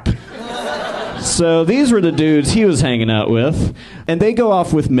Strap. So these were the dudes he was hanging out with, and they go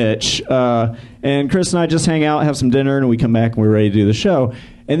off with Mitch, and Chris and I just hang out, have some dinner, and we come back and we're ready to do the show.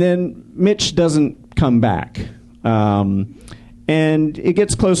 And then Mitch doesn't come back. And it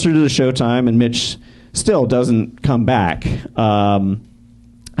gets closer to the showtime, and Mitch still doesn't come back.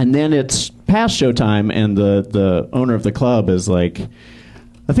 And then it's past showtime, and the owner of the club is like,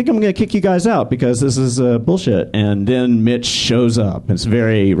 I think I'm going to kick you guys out because this is bullshit. And then Mitch shows up. It's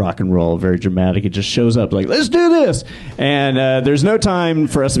very rock and roll, very dramatic. He just shows up like, let's do this. And there's no time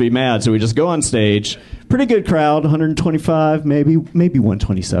for us to be mad, so we just go on stage. Pretty good crowd, 125, maybe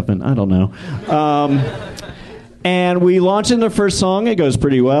 127. I don't know. And we launch in the first song. It goes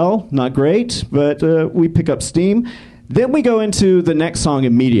pretty well. Not great, but we pick up steam. Then we go into the next song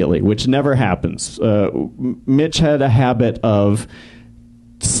immediately, which never happens. Mitch had a habit of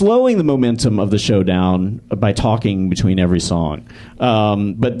slowing the momentum of the show down by talking between every song.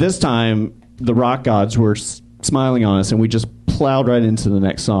 But this time, the rock gods were smiling on us, and we just plowed right into the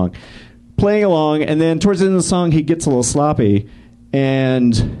next song. Playing along, and then towards the end of the song, he gets a little sloppy,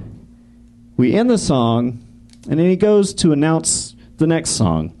 and we end the song, and then he goes to announce the next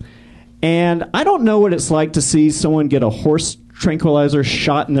song. And I don't know what it's like to see someone get a horse tranquilizer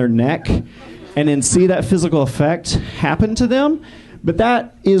shot in their neck and then see that physical effect happen to them. But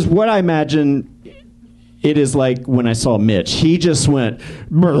that is what I imagine it is like when I saw Mitch. He just went...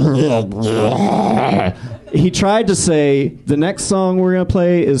 He tried to say, the next song we're going to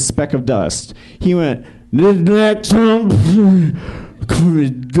play is Speck of Dust. He went, the next song...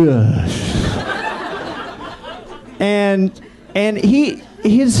 And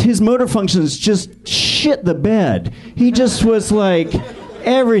his motor functions just shit the bed. He just was like,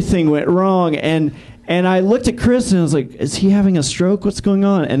 everything went wrong. And I looked at Chris and I was like, is he having a stroke? What's going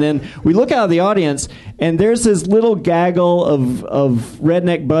on? And then we look out of the audience, and there's this little gaggle of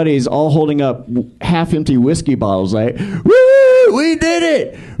redneck buddies all holding up half-empty whiskey bottles like, woo, we did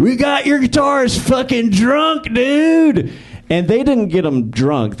it! We got your guitars fucking drunk, dude! And they didn't get him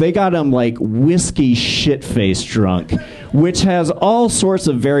drunk. They got him like whiskey shit-faced drunk, which has all sorts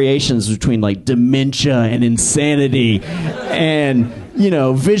of variations between like dementia and insanity and, you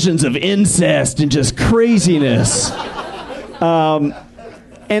know, visions of incest and just craziness. And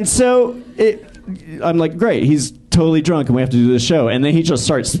so I'm like, great, he's totally drunk and we have to do this show. And then he just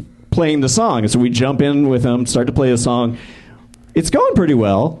starts playing the song. So we jump in with him, start to play the song. It's going pretty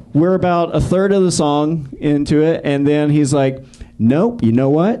well. We're about a third of the song into it, and then he's like, nope, you know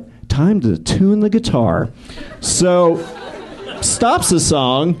what? Time to tune the guitar. So stops the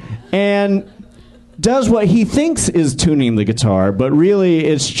song and does what he thinks is tuning the guitar, but really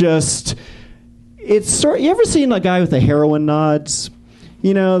it's just, you ever seen a guy with the heroin nods?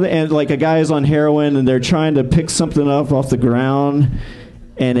 You know, and like a guy is on heroin and they're trying to pick something up off the ground,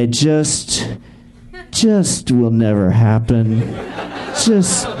 and it just will never happen.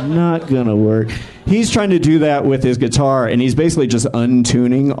 Just not gonna work. He's trying to do that with his guitar, and he's basically just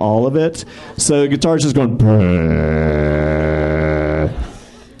untuning all of it. So the guitar's just going.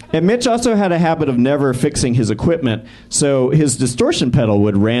 And Mitch also had a habit of never fixing his equipment, so his distortion pedal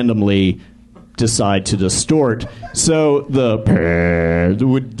would randomly decide to distort. So the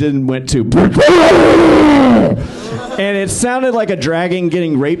didn't went to. And it sounded like a dragon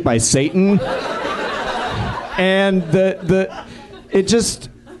getting raped by Satan. And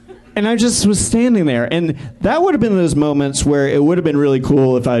I just was standing there, and that would have been those moments where it would have been really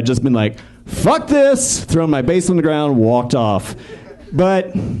cool if I had just been like, fuck this, thrown my bass on the ground, walked off.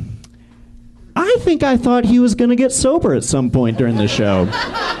 But I think I thought he was going to get sober at some point during the show.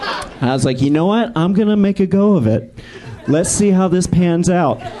 I was like, you know what? I'm going to make a go of it. Let's see how this pans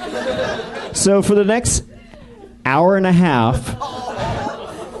out. So for the next hour and a half,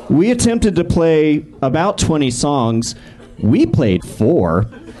 we attempted to play about 20 songs. We played 4.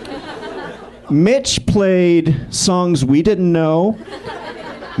 Mitch played songs we didn't know.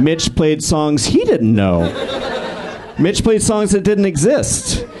 Mitch played songs he didn't know. Mitch played songs that didn't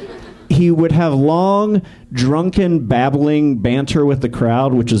exist. He would have long, drunken, babbling banter with the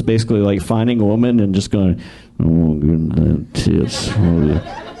crowd, which is basically like finding a woman and just going, I want to get that tits for you.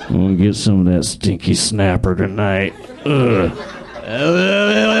 I want to get some of that stinky snapper tonight. Ugh.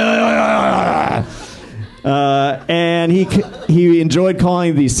 And he enjoyed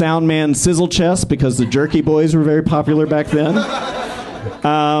calling the sound man Sizzle Chest because the Jerky Boys were very popular back then.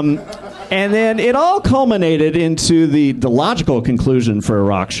 And then it all culminated into the logical conclusion for a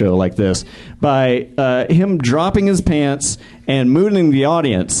rock show like this by him dropping his pants and mooning the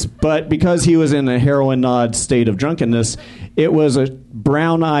audience. But because he was in a heroin-gnawed state of drunkenness, it was a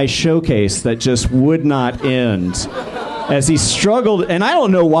brown eye showcase that just would not end. As he struggled, and I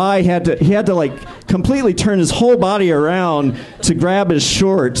don't know why he had to like completely turn his whole body around to grab his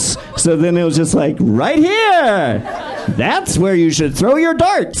shorts. So then it was just like, right here, that's where you should throw your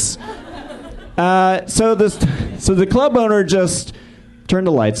darts. So the club owner just turned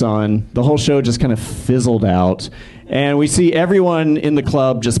the lights on. The whole show just kind of fizzled out, and we see everyone in the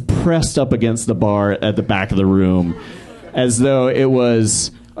club just pressed up against the bar at the back of the room, as though it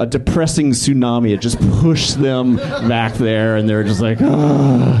was a depressing tsunami. It just pushed them back there, and they're just like,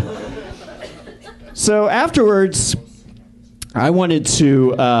 oh. So afterwards, I wanted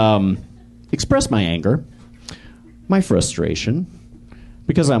to express my anger, my frustration,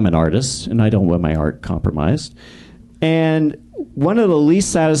 because I'm an artist, and I don't want my art compromised. And one of the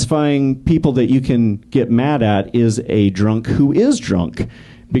least satisfying people that you can get mad at is a drunk who is drunk,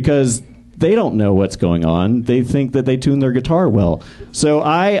 because they don't know what's going on. They think that they tune their guitar well. So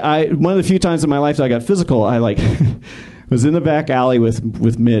I one of the few times in my life that I got physical, I like was in the back alley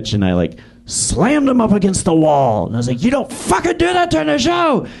with Mitch, and I like slammed him up against the wall. And I was like, you don't fucking do that during the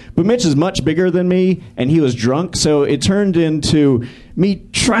show. But Mitch is much bigger than me, and he was drunk, so it turned into me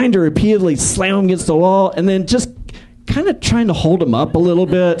trying to repeatedly slam him against the wall, and then just kind of trying to hold him up a little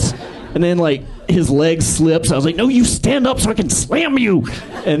bit. And then like his leg slips. I was like, no, you stand up so I can slam you.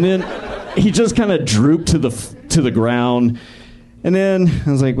 And then he just kind of drooped to the ground. And then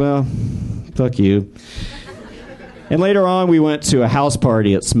I was like, well, fuck you. And later on, we went to a house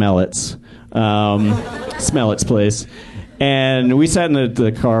party at Smellett's place. And we sat in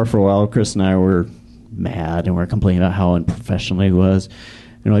the car for a while. Chris and I were mad, and we were complaining about how unprofessional he was.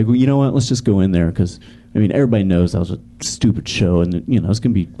 And we're like, well, you know what? Let's just go in there, because, I mean, everybody knows that was a stupid show, and, you know, it's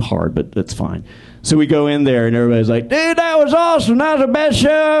going to be hard, but that's fine. So we go in there, and everybody's like, dude, that was awesome. That was the best show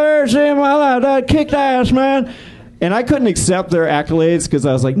I've ever seen in my life. That kicked ass, man. And I couldn't accept their accolades, because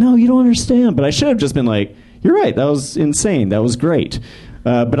I was like, no, you don't understand. But I should have just been like, you're right, that was insane. That was great.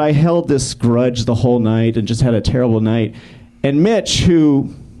 But I held this grudge the whole night and just had a terrible night. And Mitch,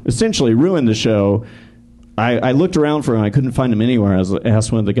 who essentially ruined the show, I looked around for him. I couldn't find him anywhere. I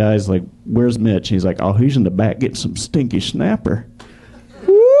asked one of the guys, like, where's Mitch? He's like, oh, he's in the back getting some stinky snapper.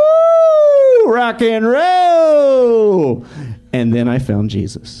 Woo! Rock and roll! And then I found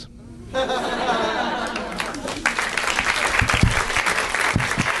Jesus.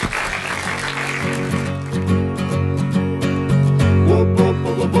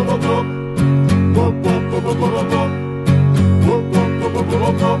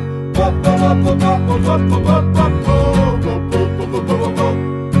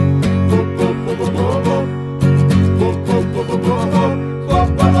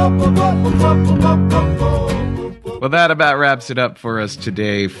 Well, that about wraps it up for us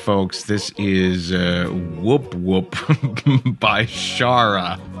today, folks. This is Whoop Whoop by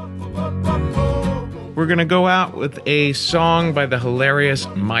Shara. We're going to go out with a song by the hilarious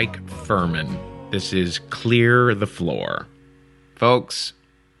Mike Furman. This is Clear the Floor. Folks,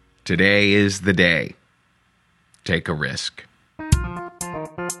 today is the day. Take a risk.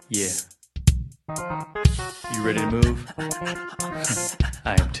 Yeah. You ready to move?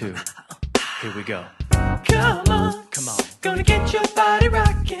 I am too. Here we go. Come on, gonna get your body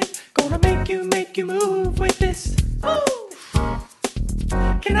rocking. Gonna make you move with this. Ooh.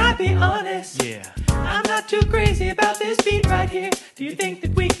 Can I be honest? Yeah. I'm not too crazy about this beat right here. Do you think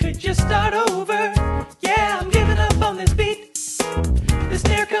that we could just start over? Yeah, I'm giving up on this beat. The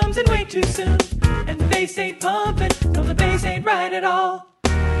snare comes in way too soon, and the bass ain't pumping. No, the bass ain't right at all.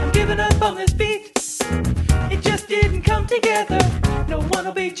 I'm giving up on this beat. It just didn't come together. No one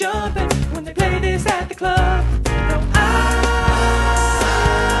will be jumping when they play this at the club. No, I'm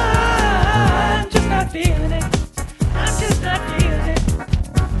just not feeling it. I'm just not feeling it.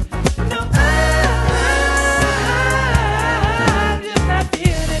 No, I'm just not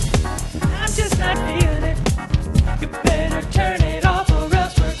feeling it. I'm just not feeling it. You better turn it off or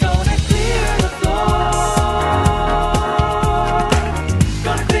else we're gonna clear the floor.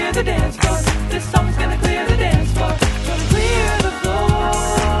 Gonna clear the dance floor. This song's gonna clear the dance floor. Gonna clear the floor.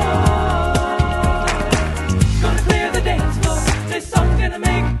 Gonna clear the dance floor. This song's gonna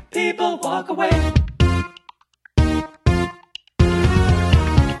make people walk away.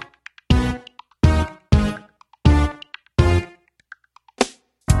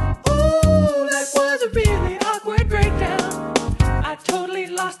 Ooh, that was a really awkward breakdown. I totally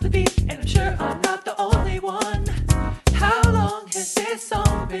lost the beat, and I'm sure I'm not the only one. How long has this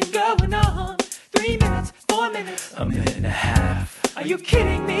song been going on? you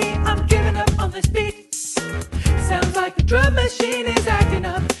kidding me? I'm giving up on this beat. Sounds like the drum machine is acting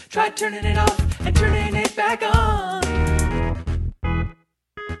up. Try turning it off and turning it back on.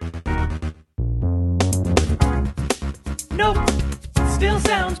 Nope, still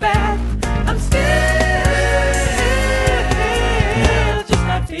sounds bad. I'm still